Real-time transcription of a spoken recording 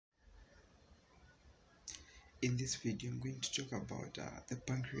In this video, I'm going to talk about the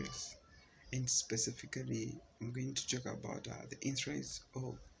pancreas, and specifically, I'm going to talk about the insides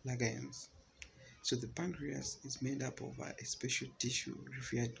of Langerhans. So, the pancreas is made up of a special tissue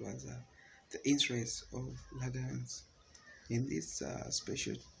referred to as the insides of Langerhans. In this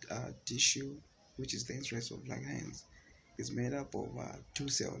special tissue, which is the insides of Langerhans, is made up of two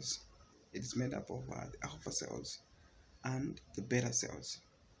cells. It is made up of the alpha cells and the beta cells.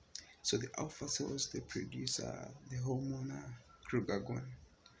 So the alpha cells, they produce the hormone glucagon.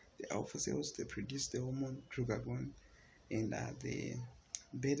 The alpha cells, they produce the hormone glucagon, and the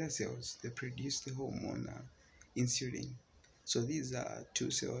beta cells, they produce the hormone insulin. So these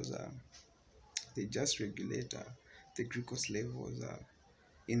two cells, they just regulate the glucose levels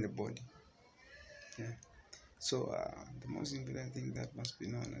in the body. Yeah. So the most important thing that must be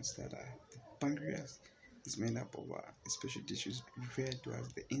known is that the pancreas is made up of special tissues referred to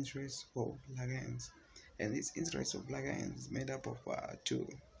as the insides of Langerhans, and this insides of Langerhans is made up of two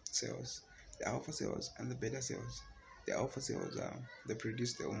cells, the alpha cells and the beta cells. The alpha cells they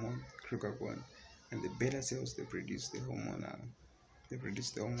produce the hormone glucagon, and the beta cells they produce the hormone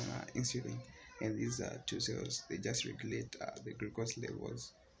insulin. And these two cells, they just regulate the glucose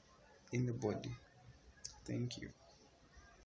levels in the body. Thank you.